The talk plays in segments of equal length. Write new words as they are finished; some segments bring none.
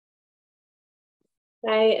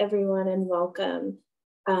Hi, everyone, and welcome.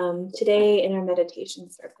 Today in our meditation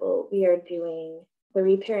circle, we are doing the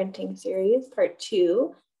Reparenting series, part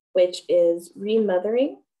 2, which is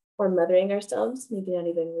remothering or mothering ourselves, maybe not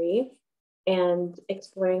even and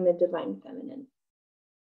exploring the divine feminine.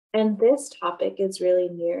 And this topic is really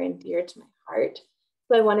near and dear to my heart.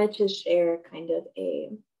 So I wanted to share kind of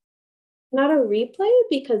not a replay,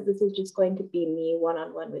 because this is just going to be me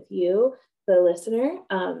one-on-one with you, the listener.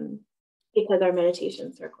 Because our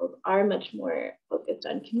meditation circles are much more focused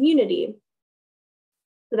on community.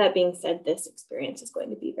 So that being said, this experience is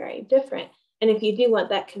going to be very different. And if you do want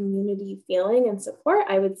that community feeling and support,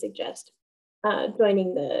 I would suggest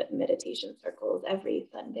joining the meditation circles every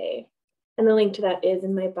Sunday. And the link to that is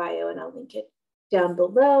in my bio, and I'll link it down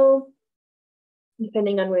below,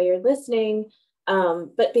 depending on where you're listening.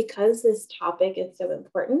 But because this topic is so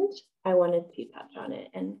important, I wanted to touch on it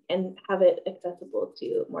and have it accessible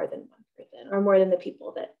to more than one person, or more than the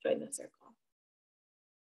people that join the circle.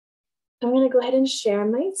 I'm going to go ahead and share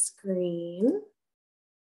my screen.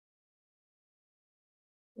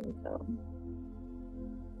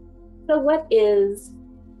 So what is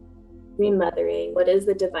remothering? What is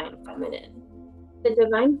the divine feminine? The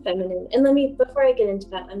divine feminine, and before I get into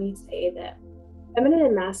that, let me say that feminine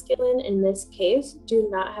and masculine in this case do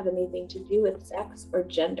not have anything to do with sex or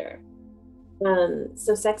gender.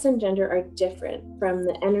 So sex and gender are different from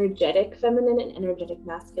the energetic feminine and energetic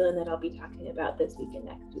masculine that I'll be talking about this week and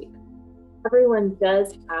next week. Everyone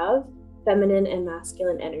does have feminine and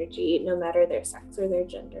masculine energy, no matter their sex or their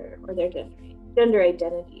gender or their gender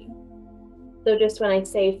identity. So just when I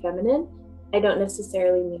say feminine, I don't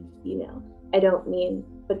necessarily mean female. I don't mean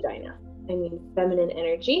vagina. I mean feminine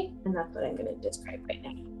energy, and that's what I'm going to describe right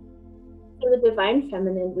now. So the divine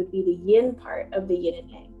feminine would be the yin part of the yin and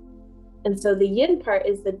yang. And so the yin part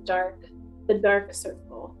is the dark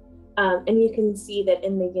circle. And you can see that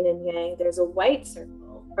in the yin and yang, there's a white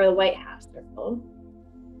circle, or a white half circle,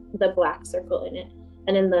 with a black circle in it.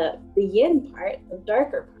 And in the yin part, the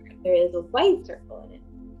darker part, there is a white circle in it.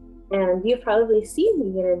 And you've probably seen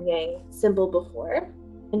the yin and yang symbol before,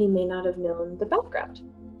 and you may not have known the background.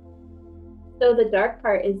 So the dark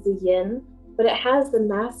part is the yin, but it has the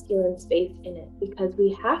masculine space in it, because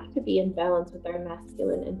we have to be in balance with our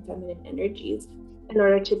masculine and feminine energies in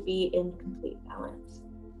order to be in complete balance.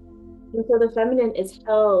 And so the feminine is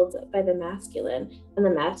held by the masculine, and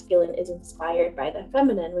the masculine is inspired by the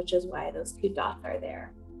feminine, which is why those two dots are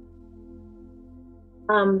there.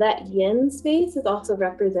 That yin space is also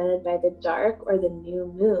represented by the dark or the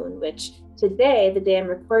new moon, which today, the day I'm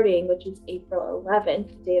recording, which is April 11th,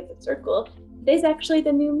 the day of the circle, today's actually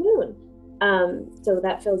the new moon. So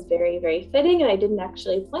that feels very, very fitting, and I didn't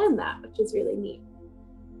actually plan that, which is really neat.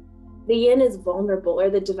 The yin is vulnerable, or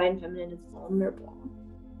the divine feminine is vulnerable.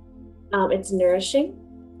 It's nourishing,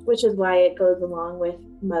 which is why it goes along with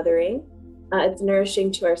mothering. It's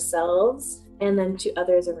nourishing to ourselves and then to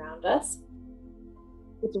others around us.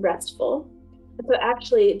 It's restful. And so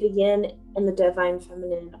actually the yin and the divine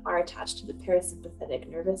feminine are attached to the parasympathetic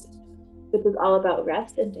nervous system, which is all about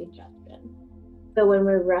rest and digestion. So when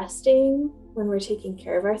we're resting, when we're taking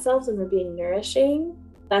care of ourselves, when we're being nourishing,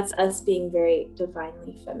 that's us being very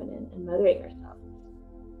divinely feminine and mothering ourselves.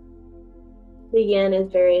 The yin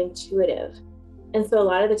is very intuitive. And so a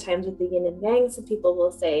lot of the times with the yin and yang, some people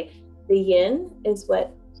will say the yin is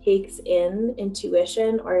what takes in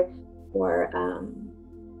intuition or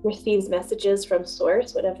receives messages from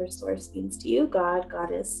source, whatever source means to you, God,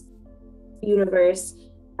 goddess, universe,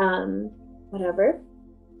 whatever.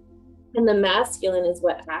 And the masculine is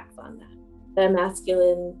what acts on that. The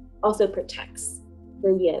masculine also protects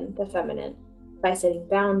the yin, the feminine, by setting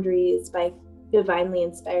boundaries, by divinely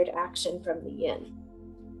inspired action from the yin.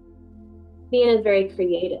 The yin is very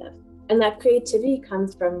creative, and that creativity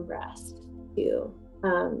comes from rest too.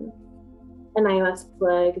 And I must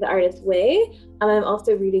plug The Artist's Way. I'm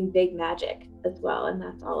also reading Big Magic as well, and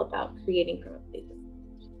that's all about creating from a place of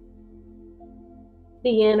rest. The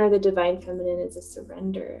yin, or the divine feminine, is a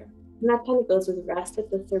surrender. And that kind of goes with rest.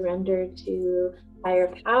 It's a surrender to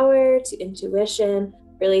higher power, to intuition,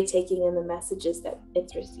 really taking in the messages that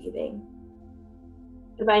it's receiving.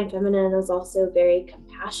 Divine feminine is also very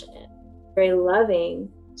compassionate, very loving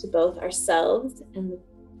to both ourselves and the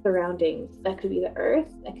surroundings. That could be the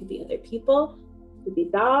earth, that could be other people, it could be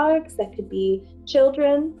dogs, that could be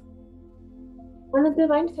children. And the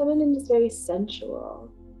divine feminine is very sensual.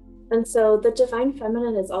 And so the divine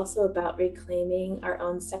feminine is also about reclaiming our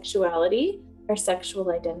own sexuality, our sexual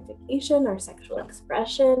identification, our sexual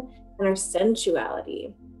expression, and our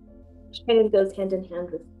sensuality, which kind of goes hand in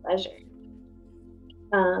hand with pleasure.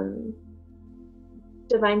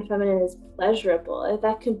 divine feminine is pleasurable.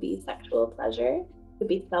 That could be sexual pleasure, could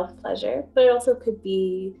be self-pleasure, but it also could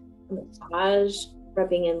be a massage,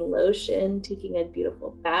 rubbing in lotion, taking a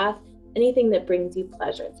beautiful bath, anything that brings you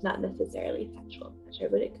pleasure. It's not necessarily sexual pleasure,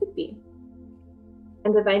 but it could be.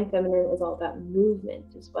 And divine feminine is all about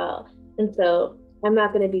movement as well. And so I'm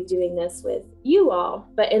not going to be doing this with you all,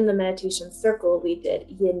 but in the meditation circle, we did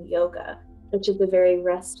yin yoga, which is a very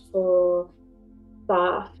restful,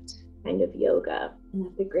 soft kind of yoga. And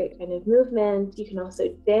that's a great kind of movement. You can also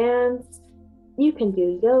dance. You can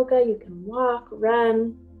do yoga. You can walk,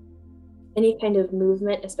 run. Any kind of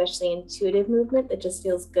movement, especially intuitive movement that just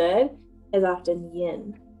feels good, is often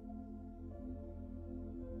yin.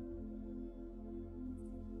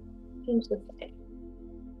 Change the side.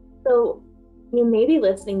 So you may be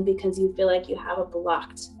listening because you feel like you have a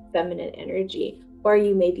blocked feminine energy, or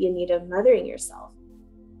you may be in need of mothering yourself.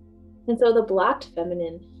 And so the blocked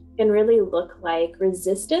feminine can really look like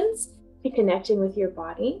resistance to connecting with your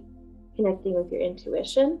body, connecting with your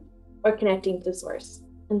intuition, or connecting to source.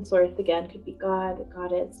 And source, again, could be God,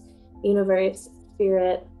 goddess, universe,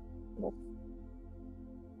 spirit.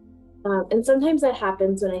 And sometimes that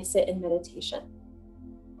happens when I sit in meditation,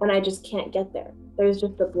 when I just can't get there. There's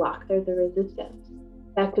just a block, there's a resistance.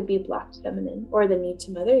 That could be blocked feminine, or the need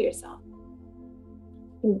to mother yourself.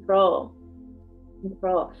 Control.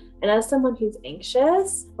 And as someone who's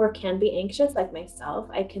anxious or can be anxious like myself,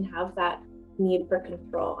 I can have that need for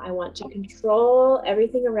control. I want to control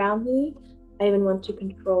everything around me. I even want to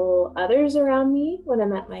control others around me when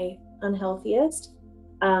I'm at my unhealthiest.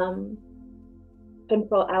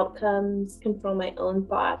 Control outcomes, control my own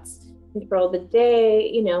thoughts, control the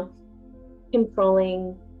day,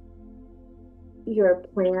 controlling your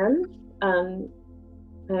plans. I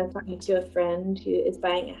was talking to a friend who is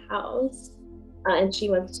buying a house, and she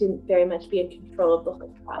wants to very much be in control of the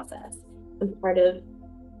whole process. And part of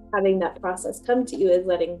having that process come to you is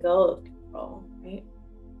letting go of control, right?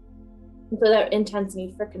 And so that intense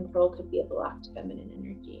need for control could be a blocked feminine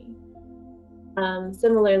energy.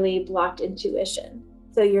 Similarly, blocked intuition.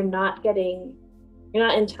 So you're not in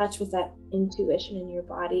touch with that intuition in your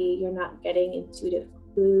body. You're not getting intuitive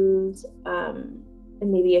clues. And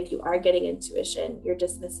maybe if you are getting intuition, you're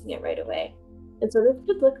dismissing it right away. And so this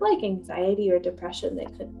could look like anxiety or depression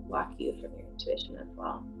that could block you from your intuition as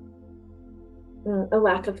well. A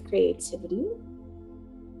lack of creativity,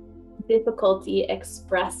 difficulty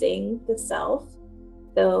expressing the self.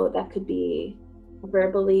 So that could be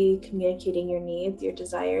verbally communicating your needs, your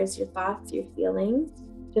desires, your thoughts, your feelings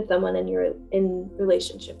to someone in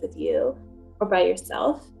relationship with you or by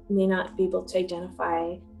yourself. You may not be able to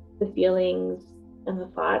identify the feelings and the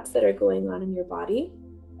thoughts that are going on in your body.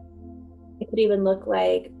 It could even look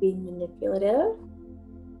like being manipulative.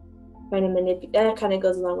 That kind of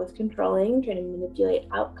goes along with controlling, trying to manipulate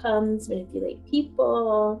outcomes, manipulate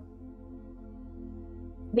people.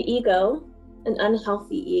 The ego, an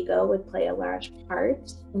unhealthy ego, would play a large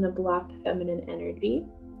part in the blocked feminine energy.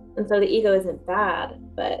 And so the ego isn't bad,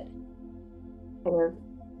 but kind of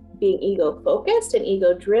being ego focused and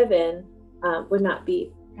ego driven would not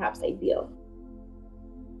be perhaps ideal.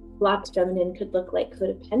 Blocked feminine could look like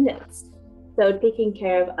codependence. So taking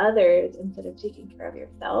care of others instead of taking care of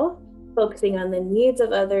yourself, focusing on the needs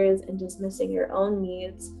of others and dismissing your own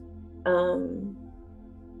needs,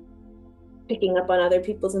 picking up on other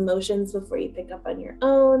people's emotions before you pick up on your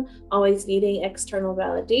own, always needing external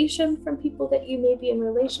validation from people that you may be in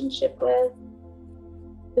relationship with.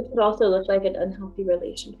 This could also look like an unhealthy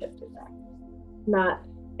relationship to sex, not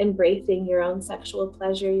embracing your own sexual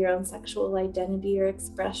pleasure, your own sexual identity or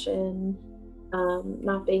expression,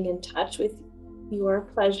 not being in touch with your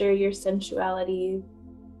pleasure, your sensuality.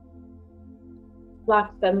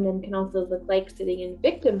 Blocked feminine can also look like sitting in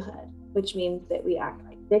victimhood, which means that we act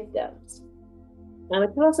like victims.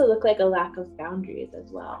 It can also look like a lack of boundaries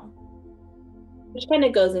as well, which kind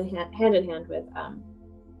of goes hand in hand with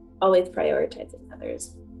always prioritizing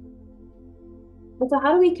others. And so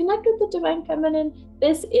how do we connect with the divine feminine?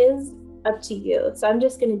 This is up to you. So I'm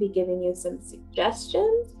just going to be giving you some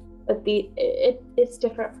suggestions, but it's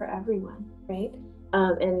different for everyone, right?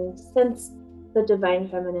 And since the divine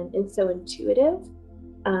feminine is so intuitive,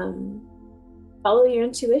 follow your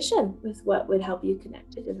intuition with what would help you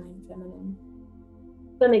connect to divine feminine.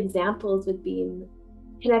 Some examples would be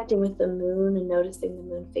connecting with the moon and noticing the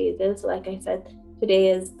moon phases. Like I said, today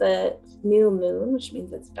is the new moon, which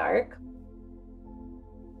means it's dark.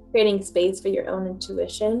 Creating space for your own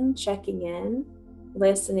intuition, checking in,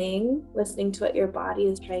 listening to what your body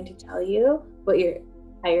is trying to tell you, what your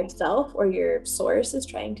higher self or your source is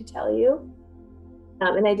trying to tell you.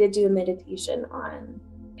 And I did do a meditation on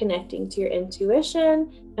connecting to your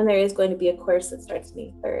intuition. And there is going to be a course that starts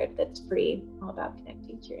May 3rd that's free, all about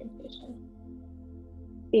connecting to your intuition.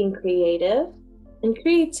 Being creative. And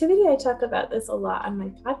creativity, I talk about this a lot on my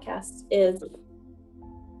podcast, is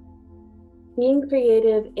being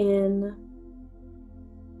creative in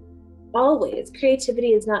all ways.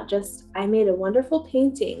 Creativity is not just, I made a wonderful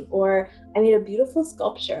painting or I made a beautiful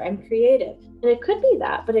sculpture. I'm creative. And it could be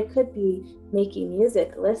that, but it could be making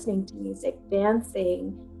music, listening to music,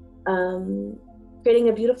 dancing, creating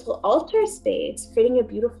a beautiful altar space, creating a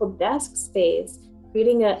beautiful desk space,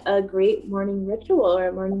 creating a great morning ritual or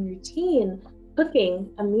a morning routine, cooking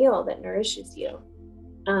a meal that nourishes you,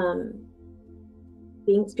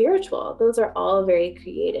 being spiritual. Those are all very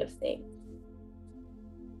creative things.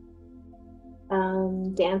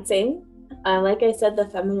 Dancing. Like I said, the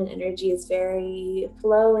feminine energy is very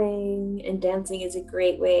flowing, and dancing is a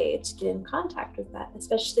great way to get in contact with that,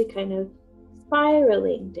 especially kind of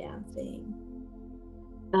spiraling dancing.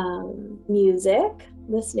 Music,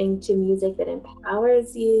 listening to music that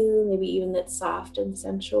empowers you, maybe even that's soft and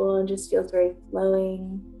sensual and just feels very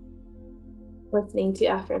flowing. Listening to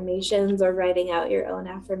affirmations or writing out your own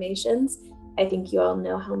affirmations. I think you all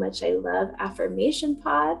know how much I love Affirmation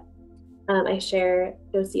Pod. I share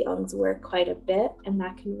Josie Ong's work quite a bit, and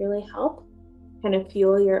that can really help kind of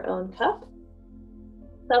fuel your own cup.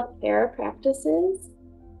 Self-care practices.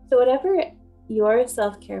 So whatever your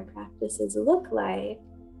self-care practices look like,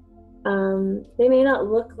 they may not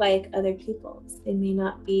look like other people's. They may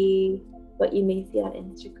not be what you may see on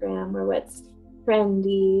Instagram or what's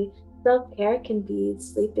trendy. Self-care can be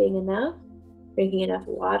sleeping enough, drinking enough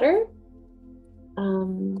water,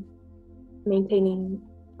 maintaining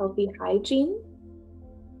healthy hygiene,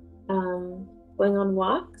 going on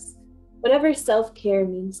walks, whatever self-care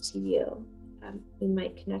means to you. You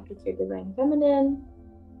might connect with your divine feminine,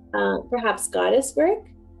 perhaps goddess work,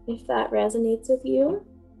 if that resonates with you,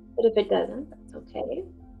 but if it doesn't, that's okay.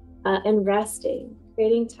 And resting,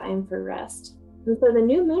 creating time for rest. And so the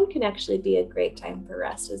new moon can actually be a great time for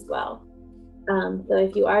rest as well. So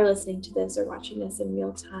if you are listening to this or watching this in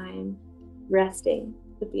real time, resting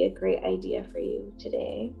would be a great idea for you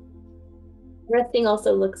today. Resting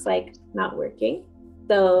also looks like not working.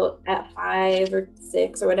 So at 5 or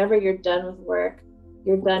 6 or whenever you're done with work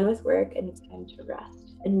and it's time to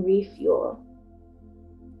rest and refuel.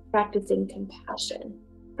 Practicing compassion,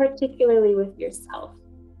 particularly with yourself.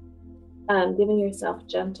 Giving yourself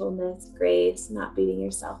gentleness, grace, not beating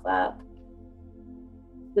yourself up.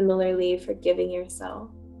 Similarly, forgiving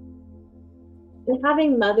yourself. And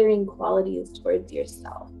having mothering qualities towards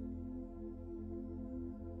yourself.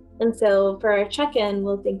 And so for our check-in,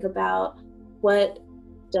 we'll think about, what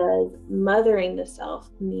does mothering the self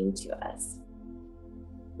mean to us?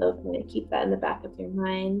 So kind of keep that in the back of your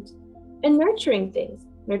mind. And nurturing things,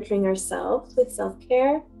 nurturing ourselves with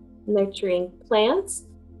self-care, nurturing plants.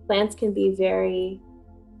 Plants can be very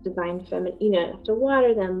divine feminine, you have to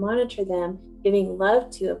water them, monitor them, giving love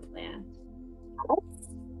to a plant.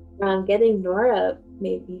 Getting Nora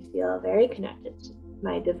made me feel very connected to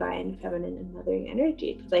my divine feminine and mothering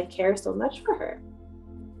energy because I care so much for her.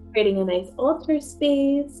 Creating a nice altar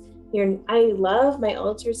space. I love my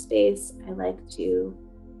altar space. I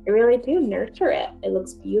really do nurture it. It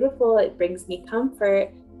looks beautiful. It brings me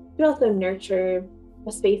comfort. You can also nurture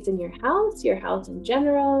a space in your house in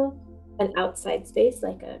general, an outside space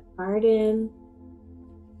like a garden,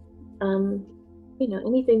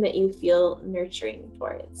 anything that you feel nurturing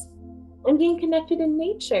towards. And being connected in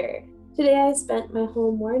nature. Today I spent my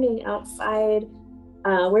whole morning outside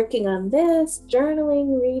working on this,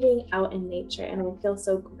 journaling, reading out in nature, and I feel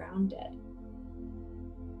so grounded.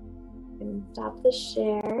 And stop the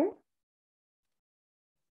share.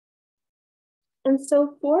 And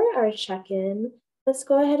so for our check-in, let's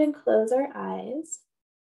go ahead and close our eyes.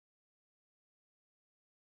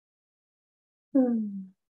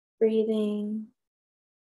 Breathing,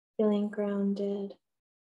 feeling grounded.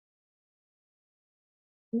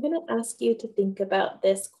 I'm going to ask you to think about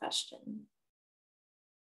this question.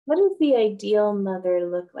 What does the ideal mother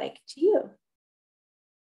look like to you?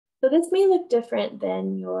 So this may look different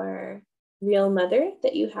than your real mother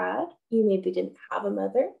that you had. You maybe didn't have a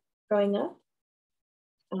mother growing up.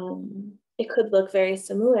 It could look very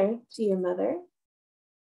similar to your mother.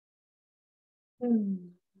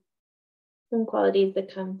 Some qualities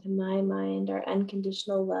that come to my mind are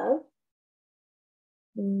unconditional love,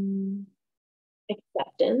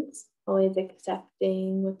 acceptance, always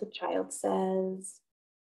accepting what the child says,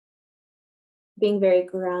 being very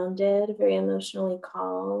grounded, very emotionally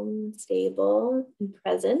calm, stable, and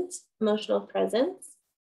present, emotional presence.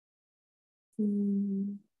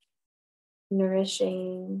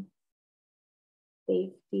 nourishing,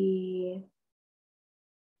 safety,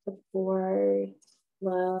 support,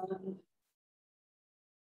 love.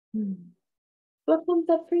 What comes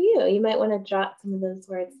up for you? You might want to jot some of those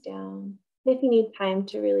words down. If you need time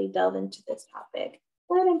to really delve into this topic,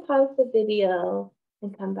 go ahead and pause the video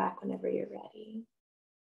and come back whenever you're ready.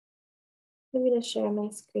 I'm going to share my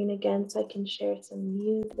screen again so I can share some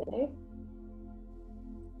music.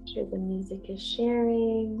 Sure, the music is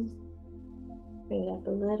sharing. Bring it up a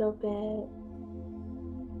little bit.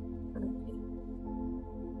 Okay.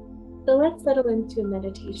 So let's settle into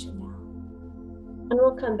meditation now. And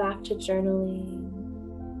we'll come back to journaling.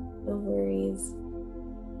 No worries.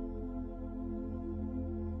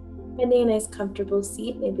 Finding a nice comfortable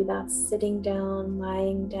seat. Maybe that's sitting down,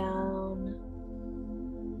 lying down.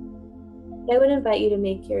 I would invite you to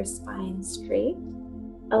make your spine straight,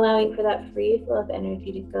 allowing for that free flow of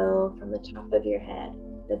energy to go from the top of your head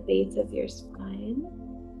to the base of your spine.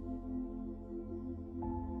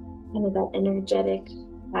 Kind of that energetic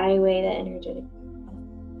highway, that energetic path.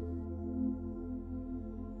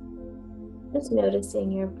 Just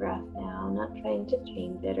noticing your breath now, not trying to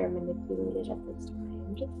change it or manipulate it at this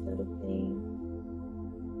time, just noticing.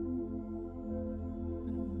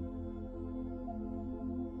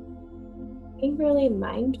 Being really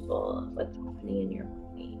mindful of what's happening in your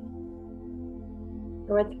body,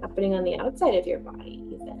 or what's happening on the outside of your body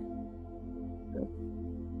even.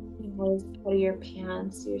 How do your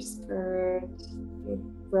pants, your skirt, your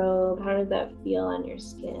robe, how does that feel on your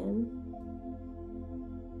skin?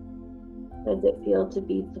 How does it feel to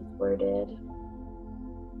be supported?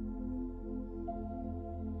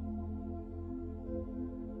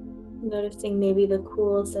 Noticing maybe the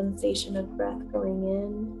cool sensation of breath going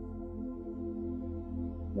in,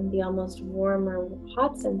 and the almost warm or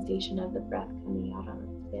hot sensation of the breath coming out on the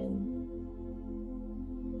skin.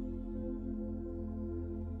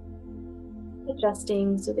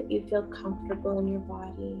 Adjusting so that you feel comfortable in your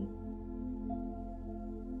body.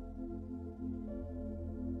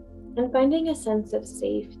 And finding a sense of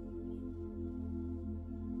safety.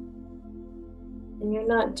 And you're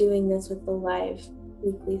not doing this with the live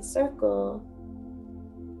weekly circle,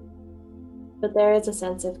 but there is a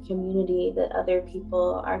sense of community that other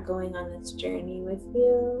people are going on this journey with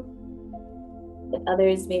you, that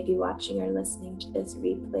others may be watching or listening to this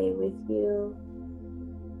replay with you.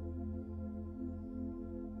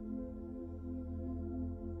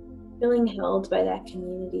 Feeling held by that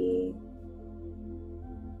community,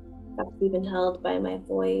 perhaps even held by my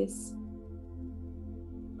voice.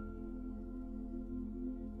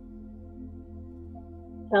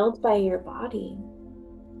 Held by your body.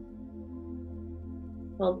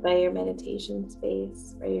 Held by your meditation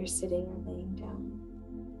space where you're sitting or laying down.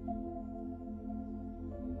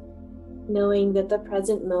 Knowing that the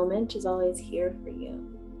present moment is always here for you.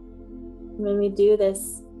 When we do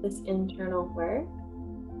this internal work,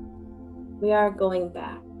 we are going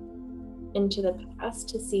back into the past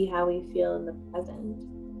to see how we feel in the present.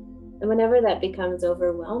 And whenever that becomes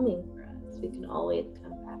overwhelming for us, we can always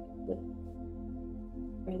come back with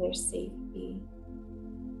where there's safety.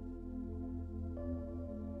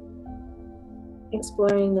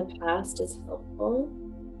 Exploring the past is helpful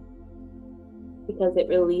because it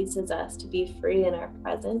releases us to be free in our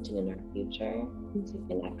present and in our future, and to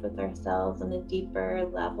connect with ourselves on a deeper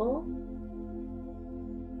level.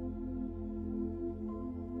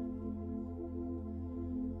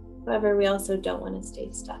 However, we also don't want to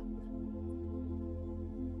stay stuck.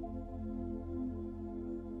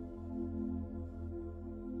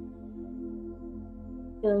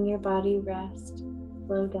 Feeling your body rest,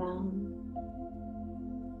 slow down.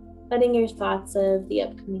 Letting your thoughts of the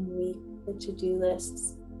upcoming week, the to-do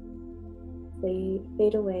lists,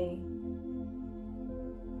 fade away.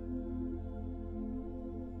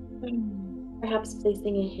 Perhaps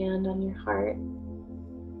placing a hand on your heart.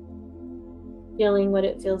 Feeling what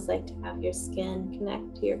it feels like to have your skin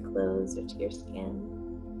connect to your clothes or to your skin.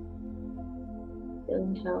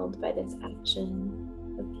 Feeling held by this action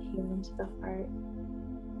of healing to the heart.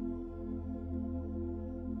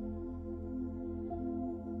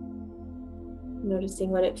 Noticing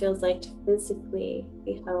what it feels like to physically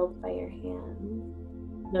be held by your hand.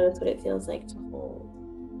 Notice what it feels like to hold.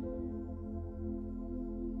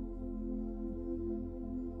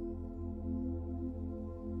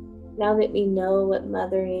 Now that we know what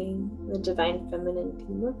mothering, the divine feminine,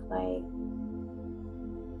 can look like,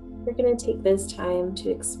 we're going to take this time to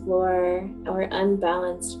explore our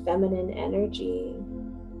unbalanced feminine energy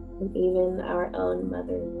and even our own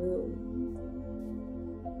mother womb.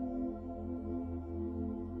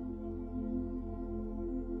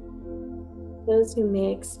 Those who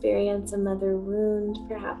may experience a mother wound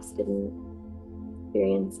perhaps didn't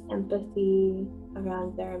experience empathy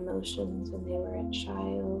around their emotions when they were a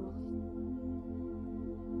child.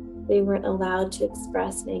 They weren't allowed to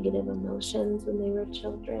express negative emotions when they were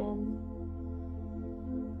children.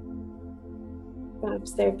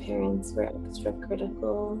 Perhaps their parents were extra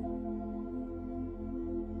critical.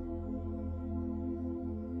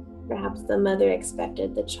 Perhaps the mother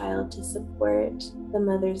expected the child to support the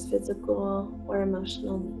mother's physical or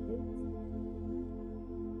emotional needs,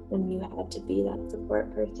 and you had to be that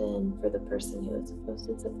support person for the person who was supposed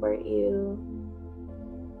to support you.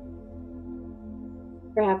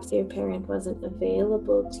 Perhaps your parent wasn't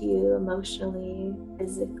available to you emotionally,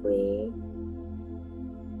 physically.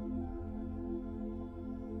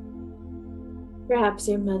 Perhaps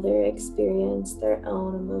your mother experienced their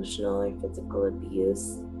own emotional or physical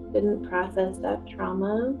abuse, didn't process that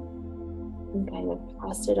trauma, and kind of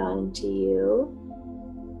passed it on to you.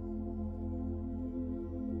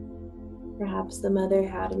 Perhaps the mother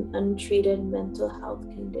had an untreated mental health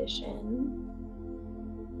condition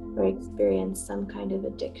or experienced some kind of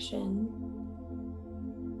addiction.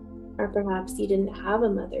 Or perhaps you didn't have a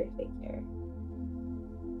mother figure.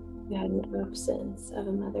 You had an absence of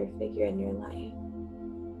a mother figure in your life.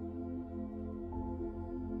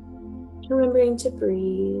 Remembering to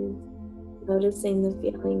breathe, noticing the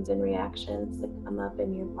feelings and reactions that come up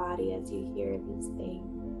in your body as you hear these things.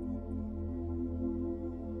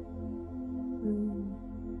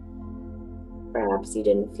 Perhaps you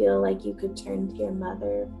didn't feel like you could turn to your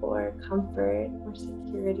mother for comfort or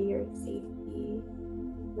security or safety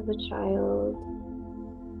as a child.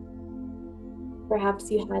 Perhaps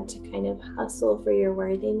you had to kind of hustle for your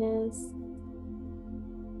worthiness,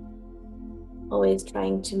 always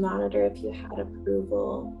trying to monitor if you had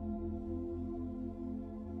approval.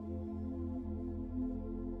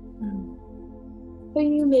 So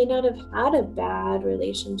you may not have had a bad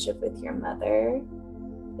relationship with your mother,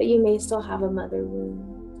 but you may still have a mother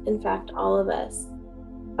wound. In fact, all of us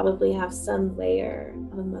probably have some layer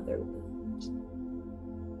of a mother wound,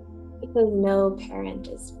 because no parent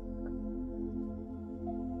is perfect,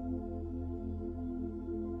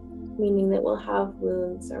 meaning that we'll have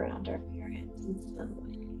wounds around our parents in some way.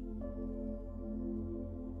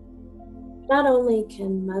 Not only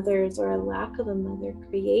can mothers or a lack of a mother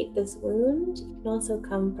create this wound, it can also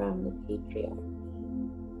come from the patriarchy,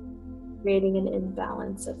 creating an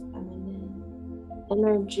imbalance of feminine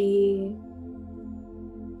energy.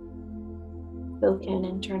 So can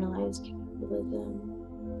internalized capitalism,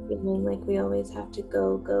 feeling like we always have to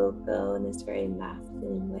go, go, go in this very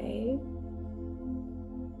masculine way.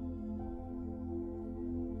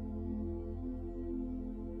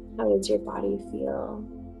 How does your body feel?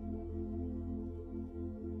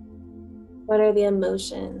 What are the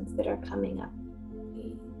emotions that are coming up?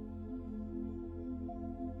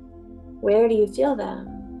 Where do you feel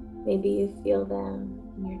them? Maybe you feel them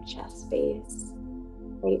in your chest space,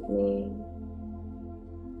 tightening.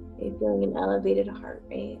 Maybe feeling an elevated heart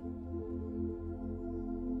rate.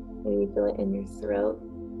 Maybe you feel it in your throat,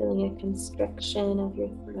 feeling a constriction of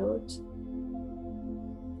your throat.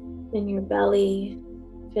 In your belly,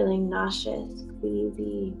 feeling nauseous,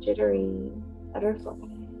 queasy, jittery,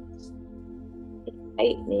 butterflies, a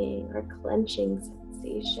tightening or clenching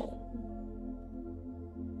sensation.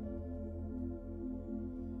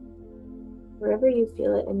 Wherever you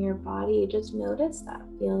feel it in your body, just notice that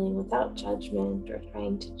feeling without judgment or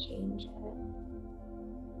trying to change it.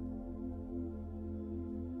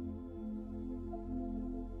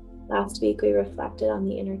 Last week, we reflected on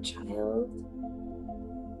the inner child.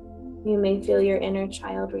 You may feel your inner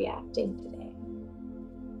child reacting today.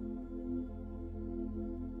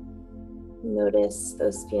 Notice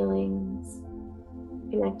those feelings,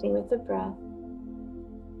 connecting with the breath.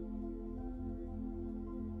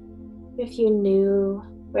 If you knew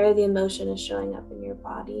where the emotion is showing up in your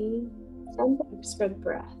body, send the extra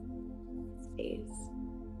breath space.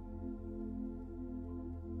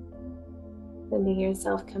 Sending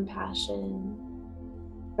yourself compassion.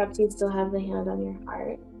 Perhaps you still have the hand on your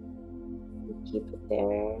heart. Keep it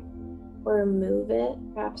there, or move it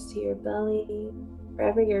perhaps to your belly,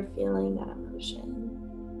 wherever you're feeling that emotion.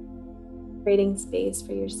 Creating space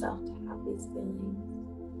for yourself to have these feelings.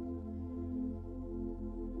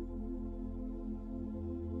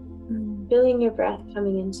 Feeling your breath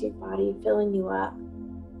coming into your body, filling you up.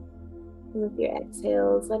 And with your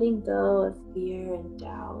exhales, letting go of fear and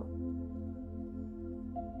doubt.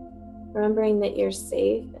 Remembering that you're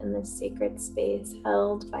safe in this sacred space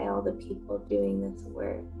held by all the people doing this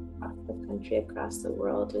work across the country, across the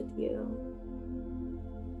world with you.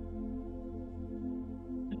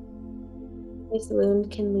 This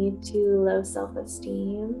wound can lead to low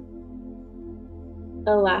self-esteem,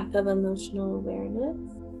 a lack of emotional awareness.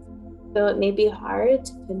 So it may be hard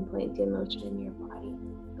to pinpoint the emotion in your body.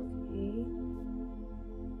 Okay.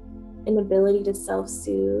 Inability to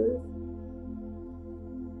self-soothe.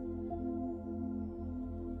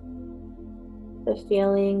 The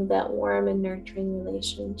feeling that warm and nurturing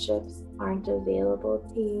relationships aren't available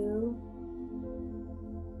to you.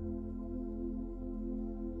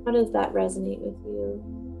 How does that resonate with you?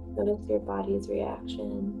 Notice your body's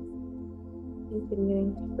reaction.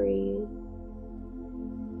 Continuing to breathe.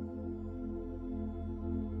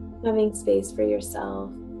 Having space for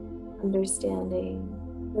yourself, understanding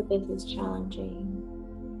that this is challenging,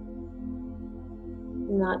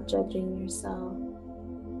 not judging yourself.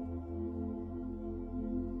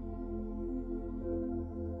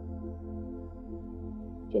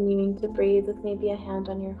 Continuing to breathe with maybe a hand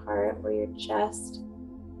on your heart or your chest.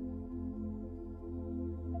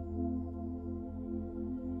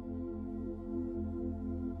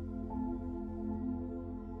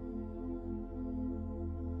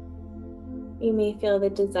 You may feel the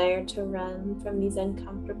desire to run from these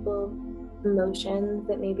uncomfortable emotions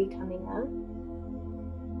that may be coming up.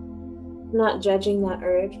 Not judging that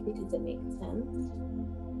urge because it makes sense,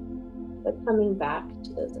 but coming back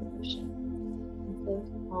to those emotions of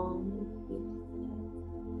calm and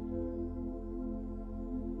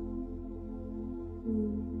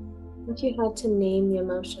peace. If you had to name the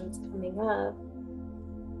emotions coming up,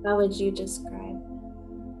 how would you describe them?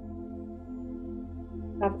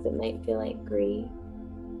 Perhaps it might feel like grief.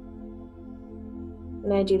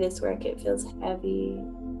 When I do this work, it feels heavy,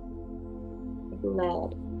 like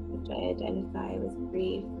lead, which I identify with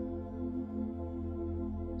grief.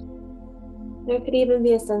 There could even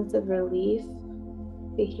be a sense of relief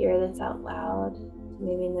to hear this out loud, to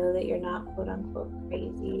maybe know that you're not quote unquote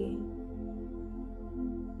crazy.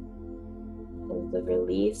 A sense of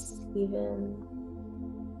release, even.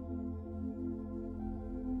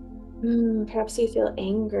 Perhaps you feel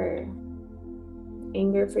anger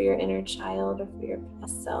for your inner child or for your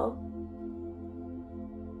past self.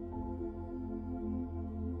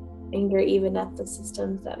 Anger even at the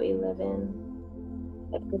systems that we live in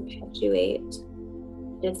that perpetuate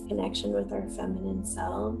disconnection with our feminine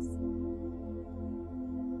selves.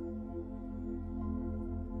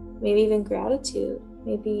 Maybe even gratitude.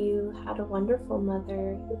 Maybe you had a wonderful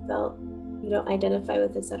mother who felt you don't identify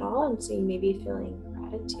with this at all, and so you may be feeling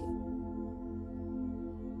gratitude.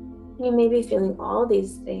 You may be feeling all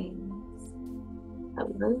these things at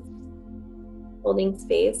once, holding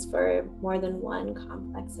space for more than one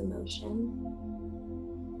complex emotion,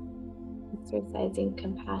 exercising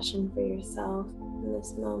compassion for yourself in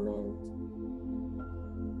this moment.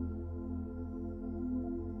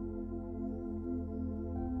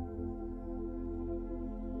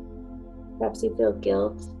 Perhaps you feel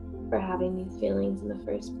guilt for having these feelings in the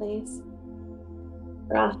first place.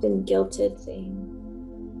 We're often guilted saying,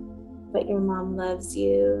 but your mom loves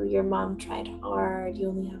you, your mom tried hard, you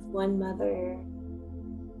only have one mother,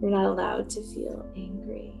 you're not allowed to feel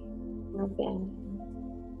angry or abandoned.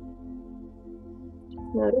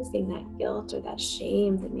 Just noticing that guilt or that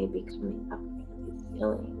shame that may be coming up with these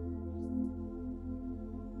feelings.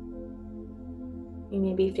 You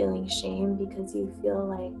may be feeling shame because you feel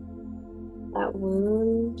like that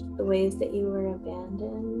wound, the ways that you were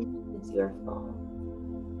abandoned, is your fault,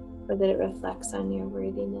 or that it reflects on your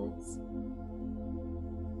worthiness,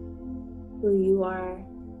 who you are.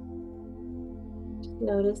 Just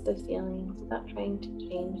notice the feelings without trying to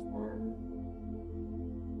change them.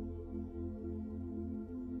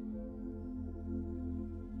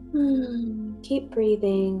 Keep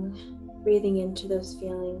breathing into those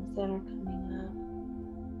feelings that are coming up.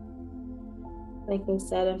 Like I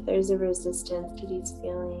said, if there's a resistance to these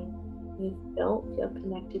feelings, you don't feel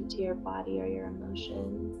connected to your body or your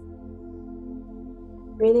emotions,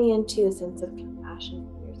 breathing into a sense of compassion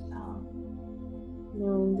for yourself,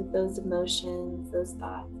 knowing that those emotions, those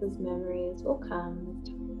thoughts, those memories will come with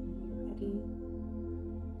time when you're ready.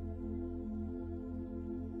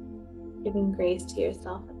 Giving grace to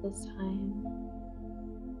yourself at this time.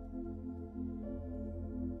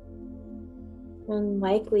 And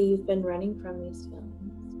likely you've been running from these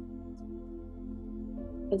feelings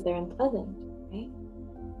because they're unpleasant, right?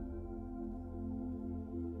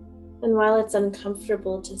 And while it's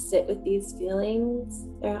uncomfortable to sit with these feelings,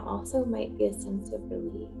 there also might be a sense of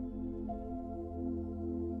relief,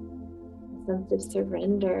 a sense of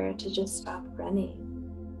surrender to just stop running.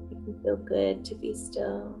 It can feel good to be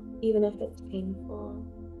still, even if it's painful.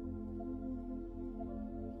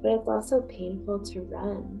 But it's also painful to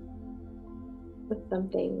run with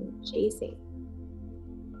something chasing.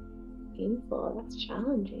 painful. That's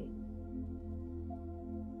challenging.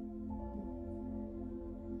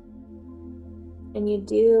 And you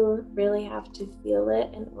do really have to feel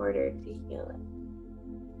it in order to heal it.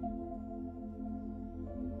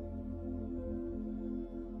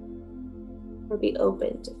 Or be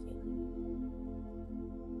open to feeling.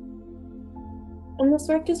 And this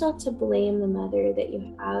work is not to blame the mother that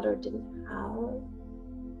you had or didn't have.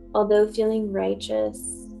 Although feeling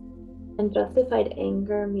righteous and justified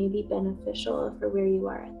anger may be beneficial for where you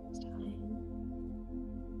are at this time.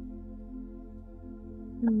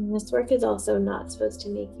 This work is also not supposed to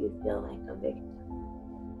make you feel like a victim.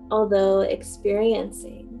 Although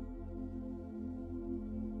experiencing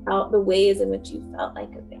out the ways in which you felt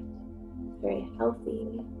like a victim is very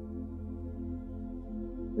healthy.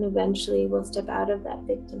 And eventually we'll step out of that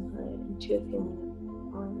victimhood into a feeling of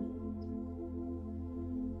empowerment.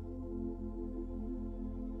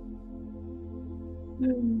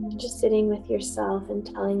 Just sitting with yourself and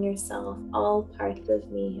telling yourself, all parts of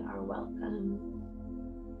me are welcome.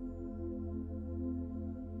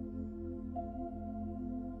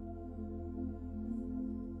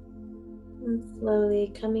 And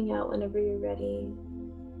slowly coming out whenever you're ready.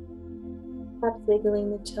 Perhaps wiggling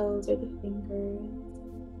the toes or the fingers.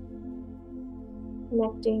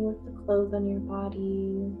 Connecting with the clothes on your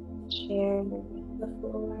body, the chair, the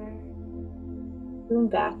floor. Going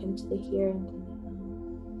back into the here and the now.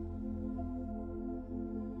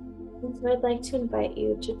 And so I'd like to invite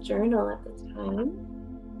you to journal at this time.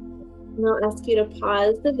 And I'll ask you to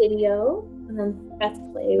pause the video and then press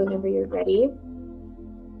play whenever you're ready.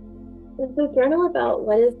 And so journal about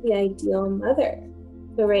what is the ideal mother.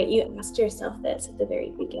 So right, you asked yourself this at the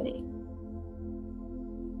very beginning.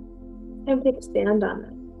 Time to expand on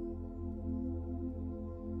that.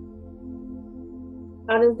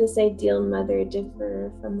 How does this ideal mother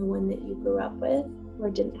differ from the one that you grew up with or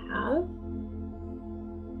didn't have?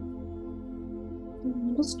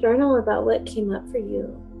 Just journal about what came up for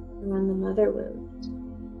you around the mother wound.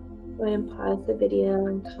 Go ahead and pause the video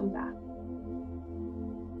and come back.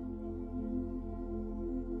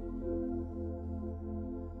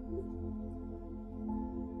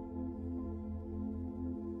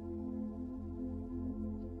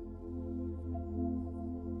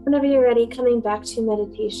 Whenever you're ready, coming back to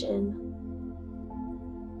meditation.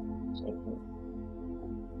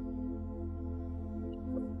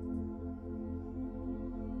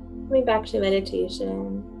 Coming back to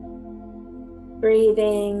meditation.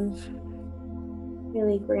 Breathing.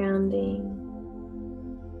 Really grounding.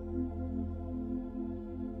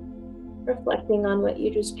 Reflecting on what you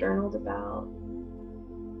just journaled about.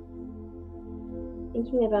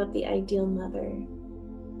 Thinking about the ideal mother.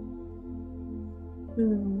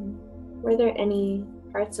 Were there any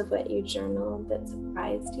parts of what you journaled that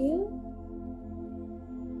surprised you?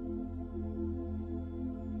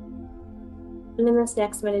 And in this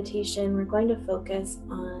next meditation, we're going to focus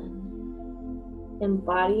on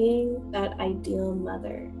embodying that ideal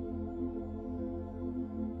mother.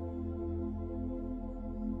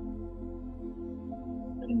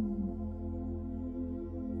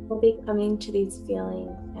 We'll be coming to these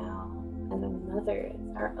feelings now as our mothers,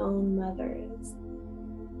 our own mothers.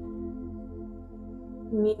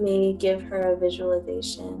 We may give her a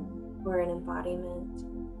visualization or an embodiment.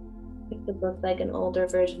 It could look like an older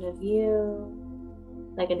version of you,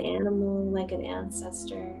 like an animal, like an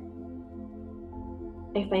ancestor.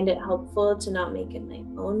 I find it helpful to not make it my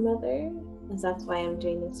own mother, as that's why I'm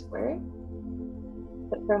doing this work.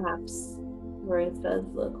 But perhaps yours does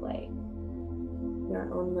look like your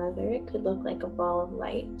own mother. It could look like a ball of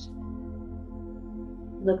light,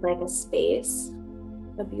 look like a space,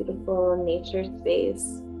 a beautiful nature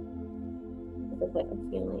space, with like a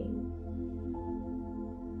feeling.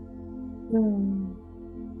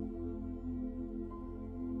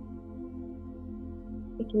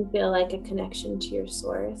 It can feel like a connection to your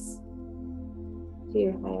source, to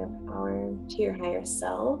your higher power, to your higher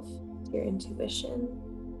self, to your intuition.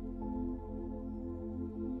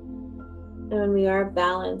 And when we are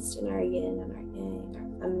balanced in our yin and our yang, our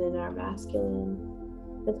feminine and our masculine,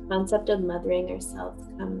 this concept of mothering ourselves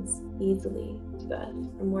comes easily to us,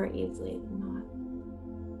 or more easily than not.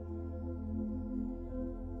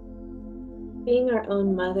 Being our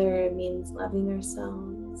own mother means loving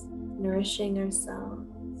ourselves, nourishing ourselves,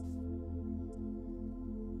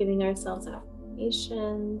 giving ourselves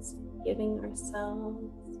affirmations, giving ourselves.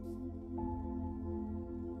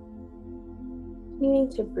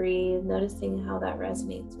 Continuing to breathe, noticing how that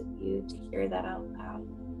resonates with you, to hear that out loud.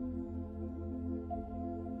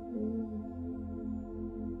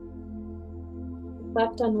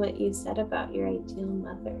 Reflect on what you said about your ideal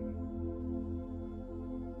mother.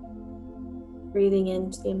 Breathing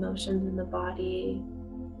into the emotions in the body,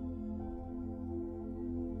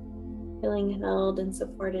 feeling held and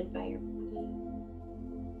supported by your body.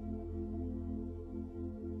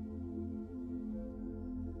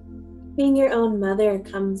 Being your own mother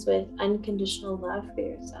comes with unconditional love for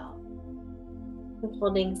yourself, with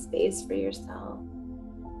holding space for yourself,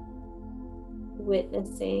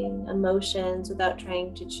 witnessing emotions without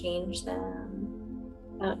trying to change them,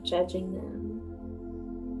 without judging them.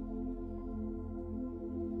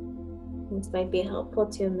 This might be helpful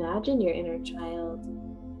to imagine your inner child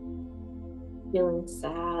feeling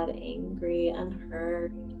sad, angry,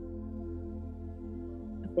 unheard,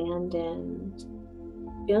 abandoned,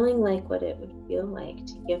 feeling like what it would feel like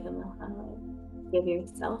to give them a hug, give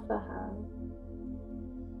yourself a hug.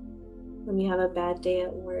 When you have a bad day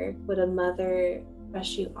at work, would a mother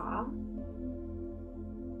brush you off,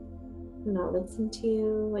 not listen to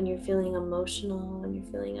you? When you're feeling emotional, when you're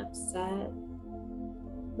feeling upset,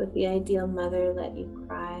 would the ideal mother let you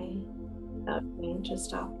cry without trying to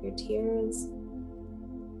stop your tears?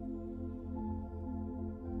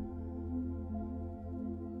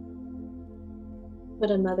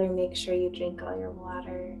 Would a mother make sure you drink all your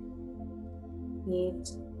water, eat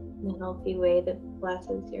in a healthy way that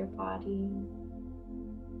blesses your body?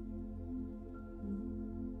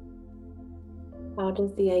 How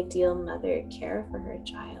does the ideal mother care for her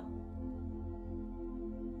child?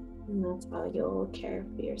 And that's how you'll care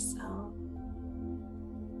for yourself.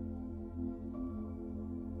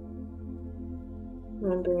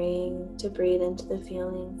 Remembering to breathe into the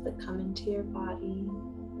feelings that come into your body.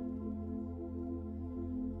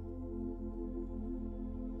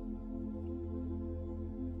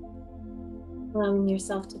 Allowing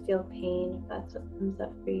yourself to feel pain if that's what comes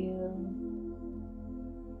up for you.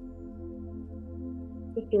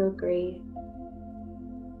 To feel grief,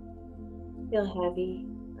 feel heavy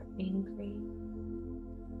or angry.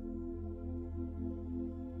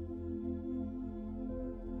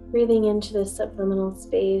 Breathing into the subliminal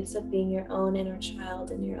space of being your own inner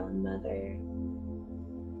child and your own mother,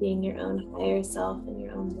 being your own higher self and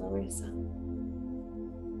your own lower self,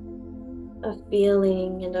 of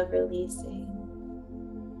feeling and of releasing,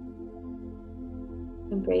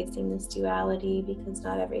 embracing this duality because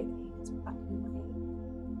not everything is black and white.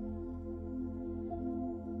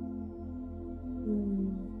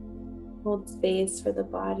 Hold space for the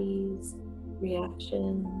body's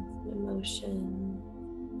reactions and emotions.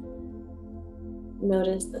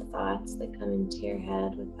 Notice the thoughts that come into your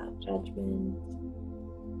head without judgment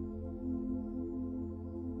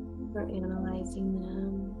or analyzing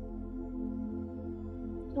them.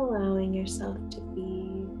 Allowing yourself to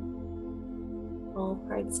be. All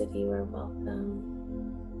parts of you are welcome.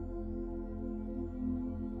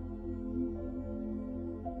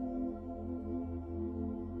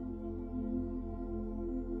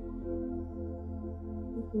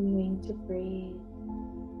 Continuing to breathe.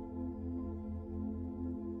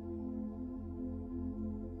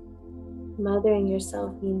 Mothering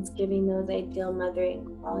yourself means giving those ideal mothering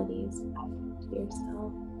qualities back to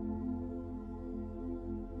yourself.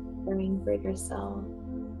 Caring for yourself.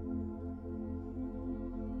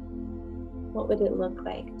 What would it look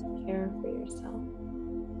like to care for yourself?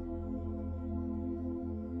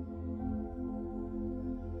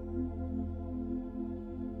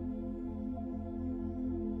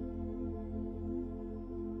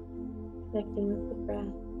 Connecting with the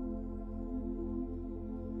breath.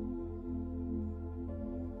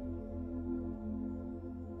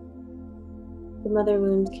 The mother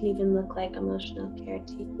wound can even look like emotional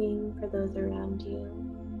caretaking for those around you.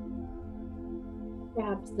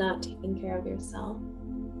 Perhaps not taking care of yourself.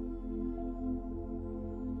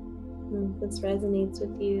 And if this resonates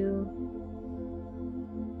with you,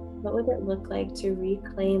 what would it look like to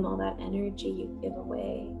reclaim all that energy you give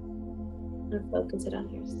away and focus it on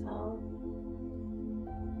yourself,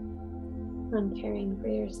 on caring for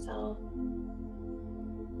yourself?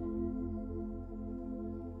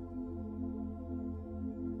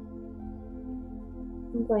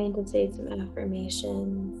 I'm going to say some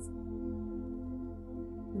affirmations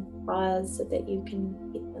and pause so that you can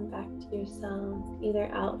repeat them back to yourself, either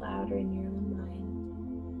out loud or in your own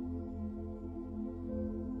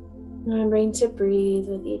mind. Remembering to breathe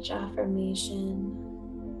with each affirmation,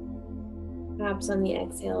 perhaps on the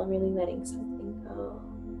exhale, really letting something go.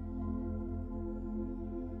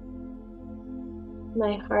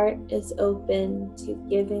 My heart is open to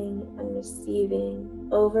giving and receiving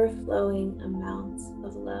overflowing amounts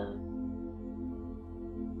of love.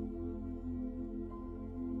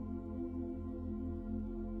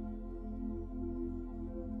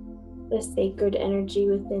 The sacred energy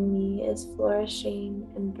within me is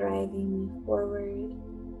flourishing and driving me forward.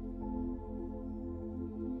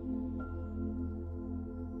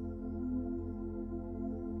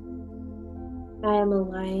 I am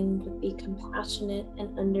aligned with the compassionate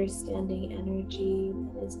and understanding energy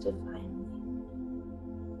that is divinely.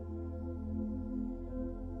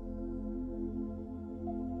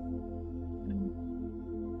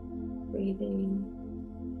 Breathing,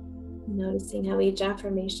 noticing how each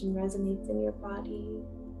affirmation resonates in your body.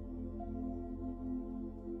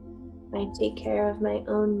 I take care of my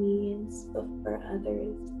own needs before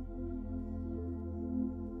others.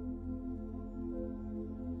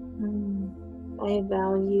 I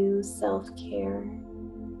value self-care.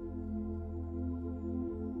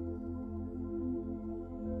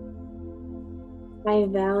 I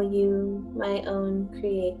value my own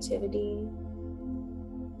creativity.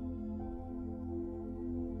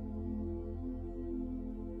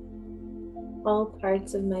 All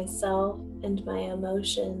parts of myself and my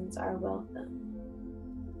emotions are welcome.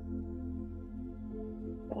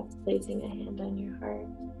 That's placing a hand on your heart.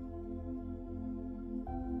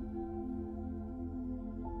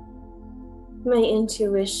 My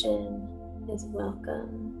intuition is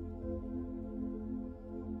welcome.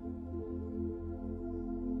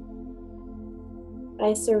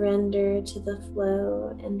 I surrender to the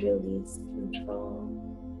flow and release control.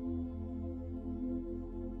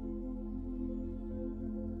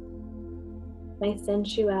 My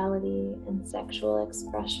sensuality and sexual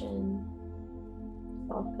expression,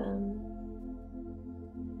 welcome.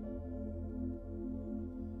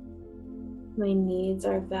 My needs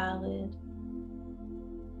are valid.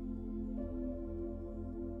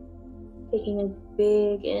 Taking a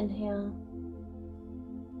big inhale.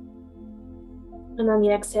 And on the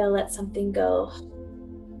exhale, let something go.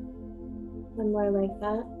 One more like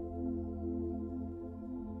that.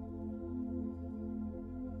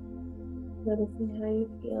 Noticing how you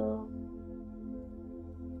feel.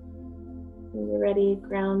 When you're ready,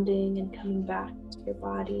 grounding and coming back to your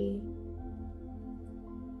body.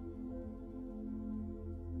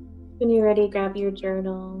 When you're ready, grab your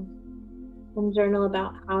journal and journal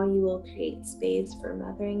about how you will create space for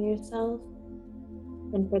mothering yourself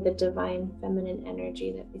and for the divine feminine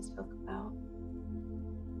energy that we spoke about.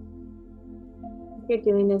 If you're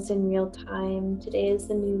doing this in real time, today is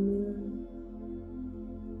the new moon.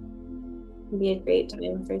 It can be a great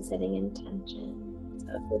time for setting intention. So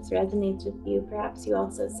if this resonates with you, perhaps you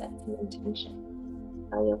also set some intention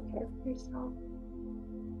how you'll care for yourself.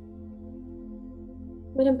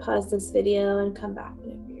 Go ahead and pause this video and come back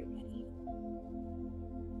whenever you're ready.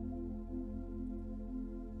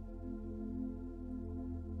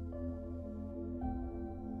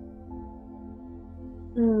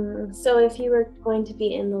 So if you were going to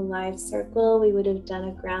be in the live circle, we would have done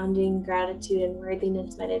a grounding, gratitude, and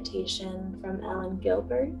worthiness meditation from Ellen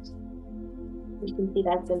Gilbert. You can see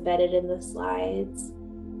that's embedded in the slides.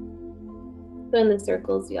 So in the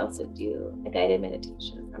circles, we also do a guided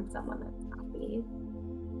meditation from someone that's happy.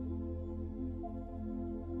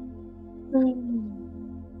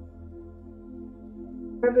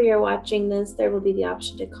 Wherever you're watching this, there will be the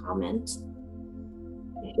option to comment.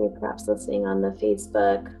 If you're perhaps listening on the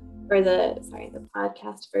Facebook or the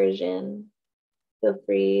podcast version, feel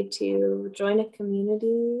free to join a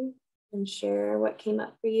community and share what came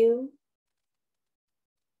up for you.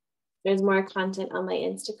 There's more content on my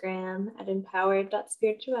Instagram at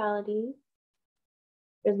empowered.spirituality.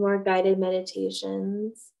 There's more guided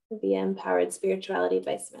meditations via Empowered Spirituality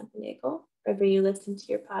by Samantha Nagel, wherever you listen to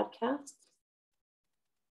your podcasts.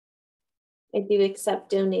 I do accept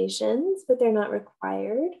donations, but they're not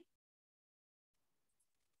required.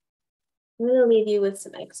 I'm going to leave you with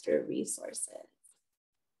some extra resources.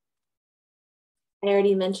 I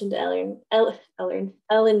already mentioned Ellen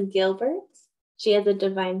Gilbert. She is a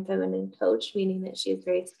divine feminine coach, meaning that she is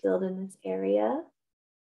very skilled in this area.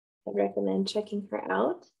 I'd recommend checking her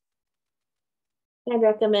out. I'd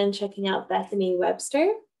recommend checking out Bethany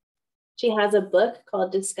Webster. She has a book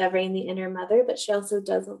called Discovering the Inner Mother, but she also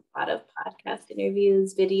does a lot of podcast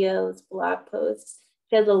interviews, videos, blog posts.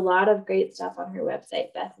 She has a lot of great stuff on her website,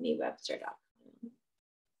 bethanywebster.com.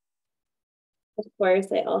 Of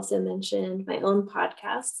course, I also mentioned my own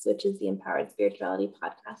podcasts, which is the Empowered Spirituality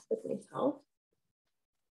Podcast with myself.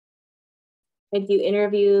 I do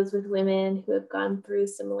interviews with women who have gone through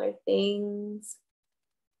similar things,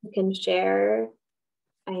 who can share.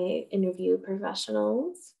 I interview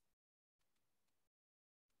professionals.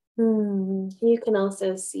 You can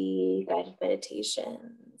also see guided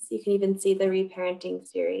meditations. You can even see the Reparenting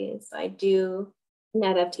series. So I do an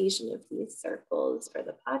adaptation of these circles for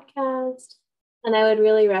the podcast. And I would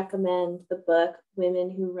really recommend the book Women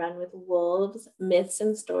Who Run with Wolves, Myths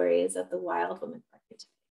and Stories of the Wild Woman Archetype.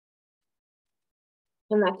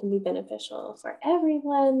 And that can be beneficial for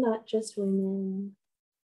everyone, not just women.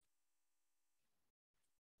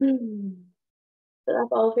 So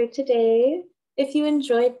that's all for today. If you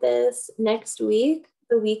enjoyed this, next week,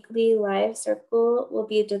 the weekly live circle will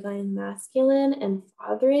be Divine Masculine and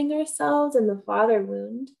fathering ourselves in the father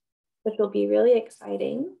wound, which will be really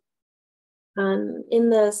exciting. In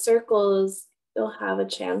the circles, you'll have a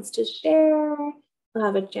chance to share, you'll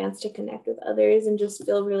have a chance to connect with others and just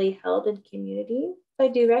feel really held in community. So I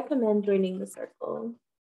do recommend joining the circle.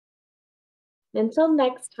 Until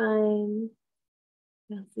next time,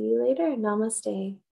 I'll see you later. Namaste.